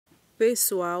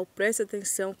Pessoal, presta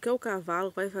atenção que o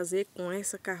cavalo vai fazer com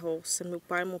essa carroça. Meu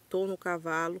pai montou no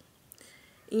cavalo.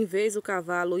 Em vez do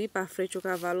cavalo ir para frente, o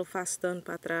cavalo afastando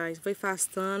para trás. Foi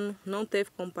afastando, não teve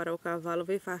como parar o cavalo,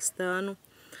 veio afastando.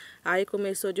 Aí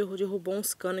começou, derrubou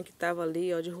uns canos que tava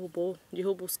ali, ó, derrubou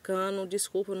os canos.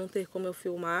 Desculpa não ter como eu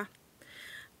filmar,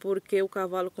 porque o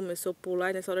cavalo começou a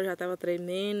pular e nessa hora eu já estava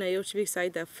tremendo. Aí eu tive que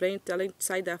sair da frente. Além de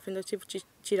sair da frente, eu tive que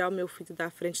tirar o meu filho da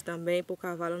frente também, para o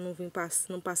cavalo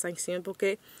não passar em cima,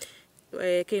 porque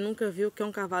quem nunca viu que é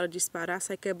um cavalo disparar,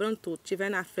 sai quebrando tudo. Se tiver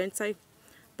na frente, sai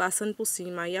passando por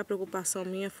cima. Aí a preocupação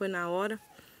minha foi na hora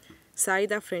sair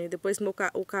da frente. Depois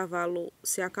o cavalo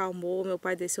se acalmou, meu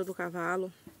pai desceu do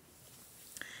cavalo.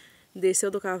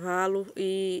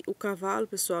 E o cavalo,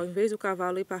 pessoal, em vez do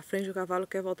cavalo ir para frente, o cavalo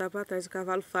quer voltar para trás. O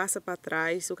cavalo passa para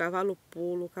trás, o cavalo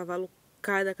pula, o cavalo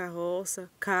cai da carroça,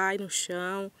 cai no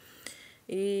chão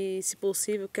e, se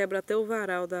possível, quebra até o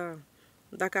varal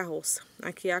da carroça.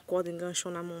 Aqui a corda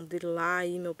enganchou na mão dele lá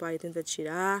e meu pai tenta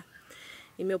tirar.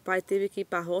 E meu pai teve que ir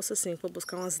para a roça assim, foi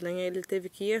buscar umas lenhas. Ele teve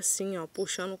que ir assim, ó,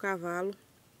 puxando o cavalo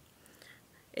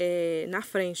na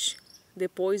frente.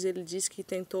 Depois ele disse que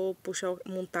tentou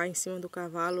montar em cima do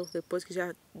cavalo, depois que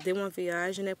já deu uma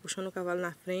viagem, né, puxando o cavalo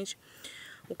na frente.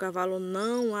 O cavalo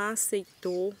não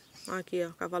aceitou. Aqui, ó,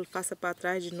 o cavalo passa para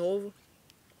trás de novo.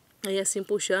 Aí assim,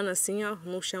 puxando assim, ó,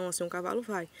 no chão, assim, o cavalo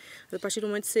vai. A partir do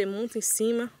momento que você monta em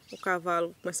cima, o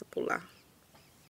cavalo começa a pular.